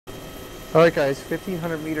Alright guys,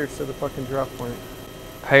 1500 meters to the fucking drop point.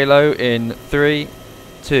 Halo in 3,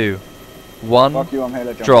 2, 1, Fuck you, I'm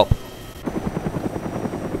Halo jumping. drop.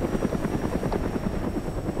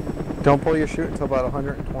 Don't pull your chute until about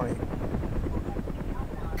 120.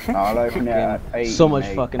 I'll open it at 80. So much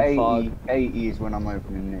mate. fucking 80, fog. 80 is when I'm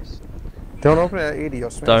opening this. Don't open it at 80, you'll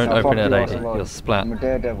smash Don't it. open it fuck at you, 80, I'll you'll splat. I'm a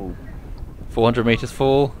daredevil. 400 meters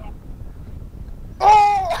fall.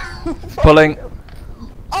 Oh! Pulling.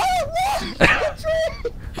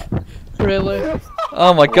 Really?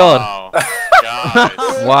 Oh my god. Wow.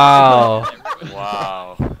 Guys. Wow.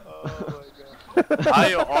 Wow. Oh my god. Are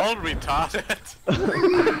you all retarded?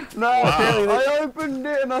 No, Wow. I opened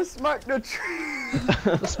it and I smacked the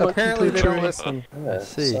tree. Apparently they don't listen. Let's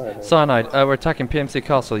see. Cyanide, we're attacking PMC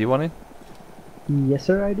Castle, you want in? Yes,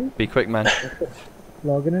 sir, I do. Be quick, man.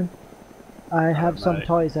 Logging in. I have some mate.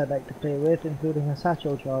 toys I'd like to play with, including a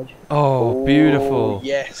satchel charge. Oh, beautiful.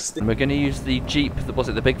 Yes. And we're going to use the Jeep, was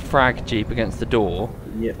it the big frag Jeep against the door?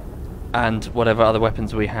 Yep. And whatever other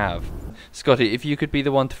weapons we have. Scotty, if you could be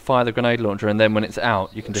the one to fire the grenade launcher and then when it's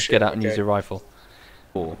out, you can just get out and use your rifle.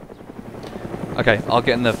 Cool. Okay, I'll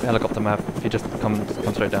get in the helicopter, Mav, if you just come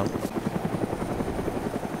straight down.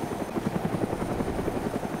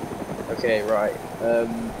 Okay, right.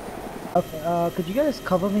 Okay, could you guys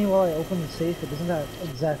cover me while I open the safe? It doesn't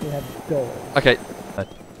exactly have doors. Okay.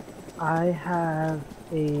 I have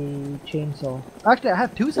a chainsaw. Actually, I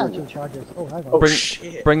have two satchel charges. Oh, hang on. Oh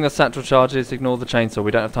shit. Bring the satchel charges, ignore the chainsaw, we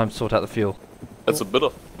don't have time to sort out the fuel. That's a bit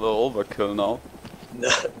of overkill now.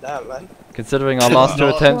 Nah, man. Considering our last two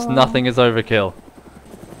attempts, nothing is overkill.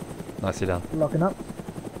 Nicely done. Locking up.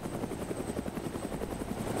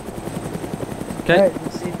 Okay, Right,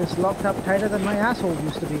 let's see if it's locked up tighter than my asshole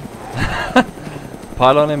used to be.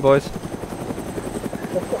 pile on in, boys.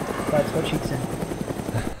 That's what she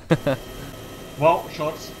said. Wow,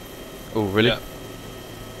 shots. Oh, really? Yeah.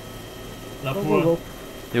 La Go, Poor. go,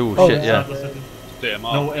 go. Oh, shit, yeah.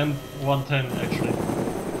 DMR. No, M110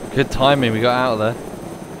 actually. Good timing, we got out of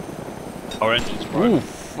there. Our engine's Ooh, broken.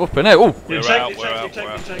 flipping it. Ooh, We're Eject, out, we're out, eject,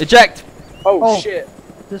 we're out. eject. eject! Oh, Oh. shit.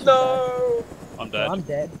 This was No. I'm bad. dead. I'm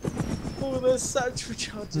dead. Oh, the satchel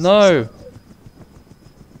charges. No.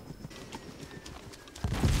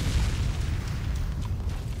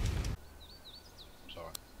 Sorry.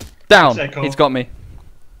 Down. Echo. He's got me.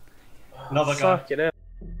 Another guy. Fuck it out.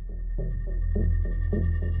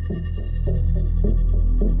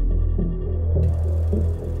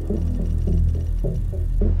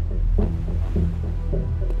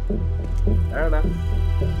 I don't know.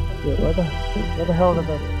 Yeah, where the hell did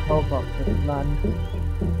the helicopter land?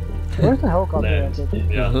 Where's the helicopter Land.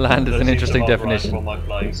 landed? Yeah. Land is that an seems interesting about right definition. for my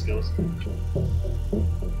flying skills.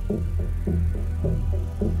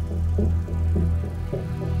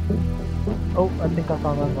 Oh, I think I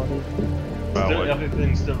found my body. Still,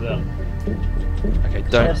 everything's still there. Okay,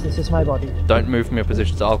 Yes, this is my body. don't move from your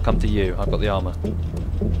position, so I'll come to you. I've got the armor.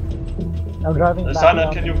 I'm driving back Sana,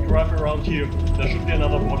 around. can you drive around here? There should be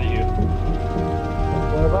another body here.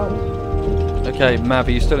 Whereabouts? Okay, Mav,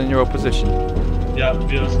 are you still in your position? Yeah,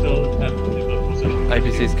 we are still at the position.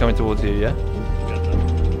 APC's coming towards you, yeah? Get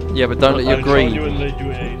them. Yeah, but don't let your I'll join you greed. in the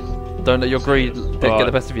UAs. Don't let your greed get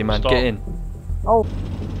the best of you, man. Stop. Get in. Oh,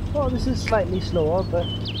 well, this is slightly slower, but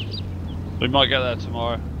We might get there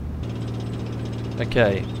tomorrow.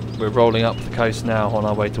 Okay, we're rolling up the coast now on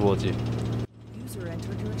our way towards you. User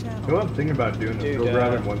entered your channel. You know what I'm thinking about doing is Dude, go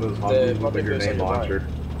grabbing one of those Humvees with a grenade launcher.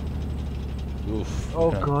 Oof. oh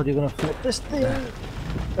okay. god, you're gonna flip this thing.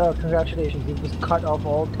 Congratulations, you've just cut off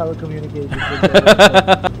all telecommunications.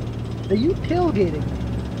 Are you tailgating?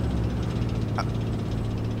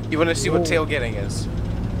 You want to see what Oh. tailgating is?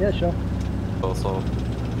 Yeah, sure. Also.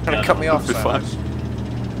 Trying to cut me off, Be fine. Silas.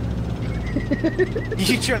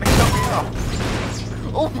 You trying to cut me off?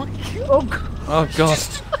 Oh my god! Oh god. Oh god.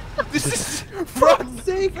 This is For God's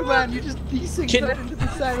sake, man, you just desync right into the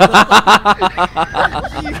side of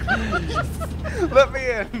the Let me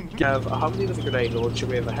in! We have a Humvee with a grenade launcher,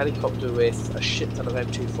 we have a helicopter with a shit ton of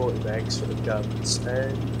M240 bags full of guns,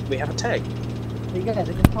 and we have a tank. You guys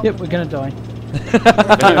are gonna talk Yep, we're gonna die.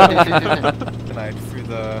 Tonight through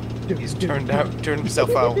the... He's turned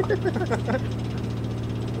himself out.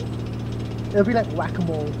 It'll be like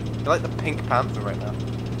whack-a-mole. You're like the Pink Panther right now.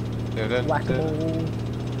 Whack-a-mole.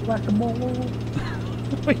 Whack-a-mole.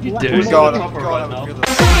 What are you Whack-a-mole. doing? God, Chopper right now. I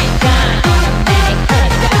feel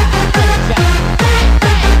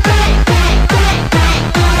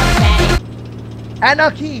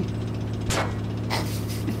Anarchy!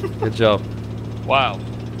 Good job. Wow.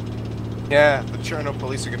 Yeah, the Cherno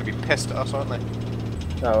police are going to be pissed at us, aren't they?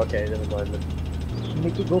 Oh, okay, never mind then.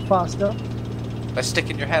 Make it go faster. By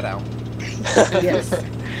sticking your head out. Yes.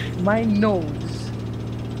 My nose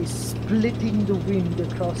is splitting the wind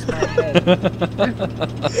across my head.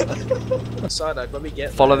 Cyanide, when we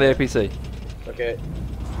get Follow the there. APC. Okay.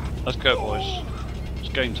 Let's go, boys. It's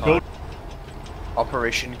game time.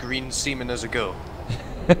 Operation Green Seaman is a go.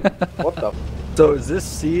 What the? So is this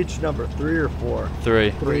siege number 3 or 4?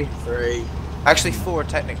 3. 3. Actually 4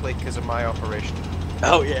 technically because of my operation.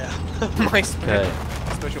 Oh yeah. My Okay.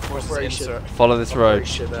 special forces Operation. insert. Follow this road.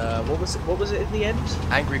 Operation, what was it in the end?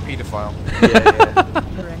 Angry paedophile.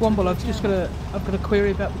 Yeah. Womble, I've got a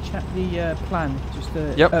query about the plan. Just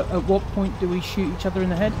Yep. At what point do we shoot each other in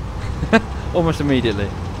the head? Almost immediately.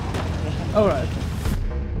 All right.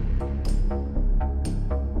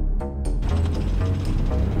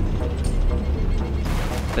 Okay.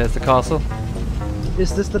 There's the castle.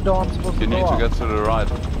 Is this the door I'm supposed to You go need to up? get to the right.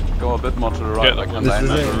 Go a bit more to the right, like on the This end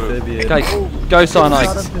is of the roof. amphibious. Okay, go Cyanide.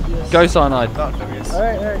 Not amphibious. Go Cyanide. Not amphibious.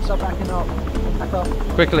 Alright, stop backing up. Back up.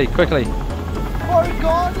 Quickly, quickly. For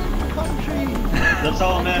garden country! That's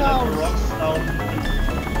our man at the rocks now.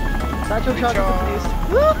 Satchel shot at the police.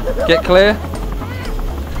 Get clear.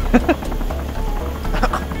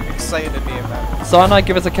 Excited in the event. Cyanide,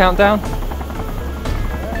 give us a countdown. 5,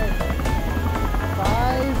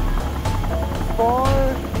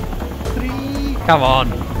 4, 3, Come on.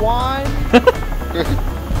 1.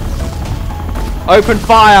 Open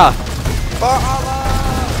fire.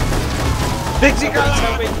 Somebody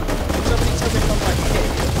tell me if I'm like hit.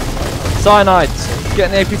 Cyanide, get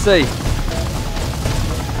in the APC.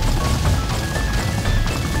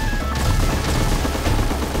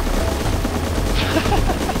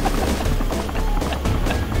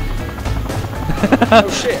 Oh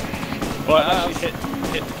shit. Right, actually hit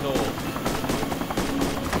the door.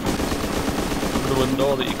 The wooden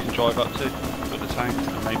door that you can drive up to with the tank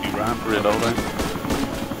and maybe ramp. Reloading.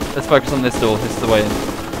 Let's focus on this door. This is the way in.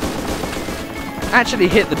 Actually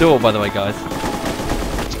hit the door, by the way, guys.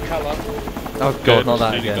 Colour. Oh god, not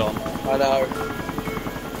that again. Gone. I know.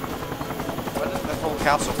 Why doesn't the whole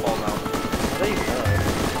castle fall now?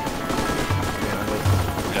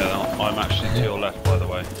 Yeah, I'm actually to your left, by the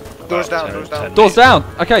way. Doors About down, 10 doors down. 10 Doors down.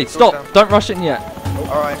 Okay, stop. down. Don't rush it in yet.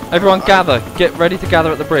 Alright. Everyone gather. Get ready to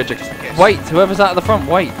gather at the bridge. Wait, whoever's out at the front,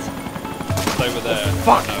 wait. Stay over there.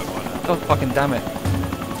 Fuck. No, by now. God fucking damn it.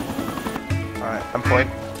 Alright, I'm point.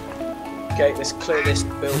 Okay, let's clear this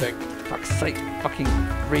building. Fuck's sake. Fucking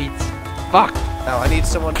reads. Fuck. Now I need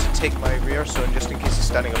someone to take my rear, so just in case he's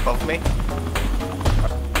standing above me.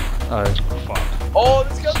 Oh. Fuck. Oh,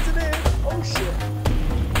 this comes in here! Oh shit!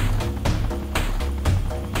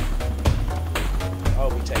 Oh,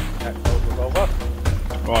 we take that old revolver.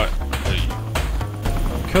 Right.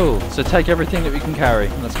 Cool. So take everything that we can carry.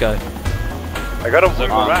 Let's go. I got a wooden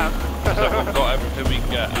ramp. Has everyone got everything we can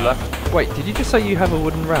get? Left. Wait, did you just say you have a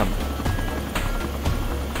wooden ramp?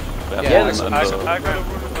 Yeah, and I the- got a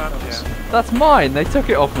wooden ramp, yeah. That's mine. They took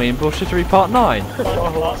it off me in Bullshittery Part 9. Find the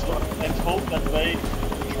last one and hope that they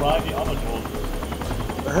try the other door.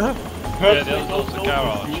 Yeah, the other door's the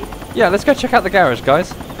garage. Yeah, let's go check out the garage,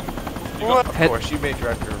 guys. What? Of Head- course, you may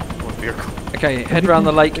drive your own vehicle. Okay, head around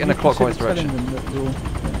the lake in a If you clockwise consider telling direction. them that you're-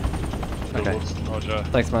 Okay. Roger.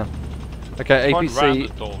 Thanks, man. Okay, Try and ram APC.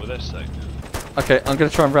 the door with this thing. Okay, I'm gonna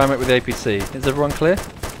try and ram it with APC. Is everyone clear?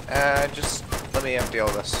 Just let me empty all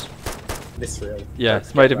this. Mithril. Yeah,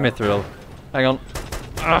 it's made of mithril. Hang on.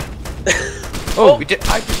 Ah. Oh, Oh, we did.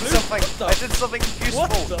 I did something. I did something useful. What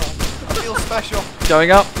the? I feel special.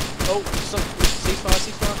 going up. Oh, ceasefire,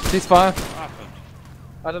 ceasefire. Ceasefire. What happened?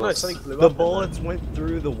 I don't know, something blew The up. bullets went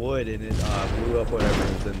through the wood and it blew up whatever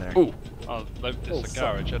was in there. Ooh. Oh, this Oh, is the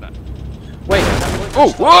garage, isn't it? Wait.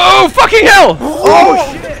 Oh, whoa! Fucking hell! Oh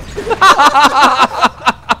shit!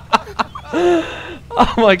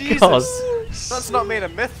 Oh my god. That's not made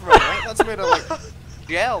of mithril, right? That's made of like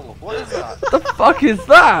gel. What is that? The fuck is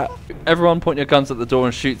that? Everyone point your guns at the door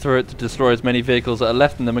and shoot through it to destroy as many vehicles that are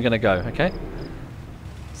left, and then we're gonna go, okay?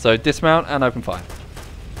 So dismount and open fire.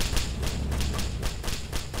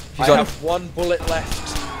 I have one bullet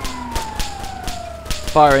left.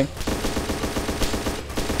 Firing.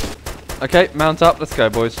 Okay, mount up. Let's go,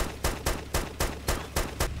 boys.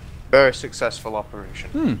 Very successful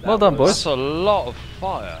operation. Well done, boys. That's a lot of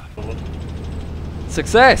fire.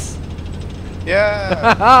 Success! Yeah.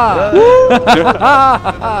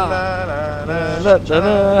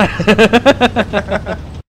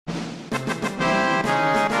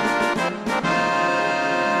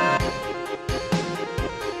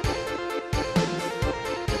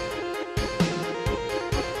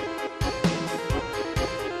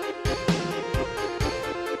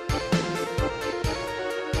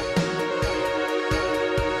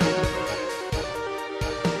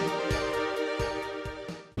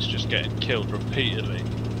 getting killed repeatedly.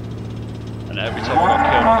 And every time I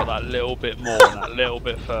got killed, I got that little bit more and that little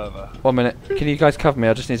bit further. 1 minute. Can you guys cover me?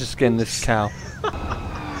 I just need to skin this cow.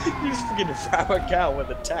 You just fucking ram a cow with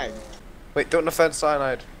a tank. Wait, don't offend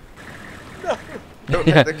cyanide. No. Don't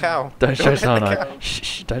hit the cow. Don't show hit the cyanide. cow.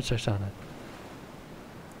 Shh, don't show cyanide.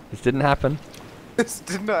 This didn't happen. This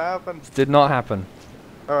did not happen. This did not happen.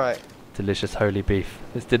 Alright. Delicious holy beef.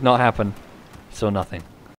 This did not happen. Saw nothing.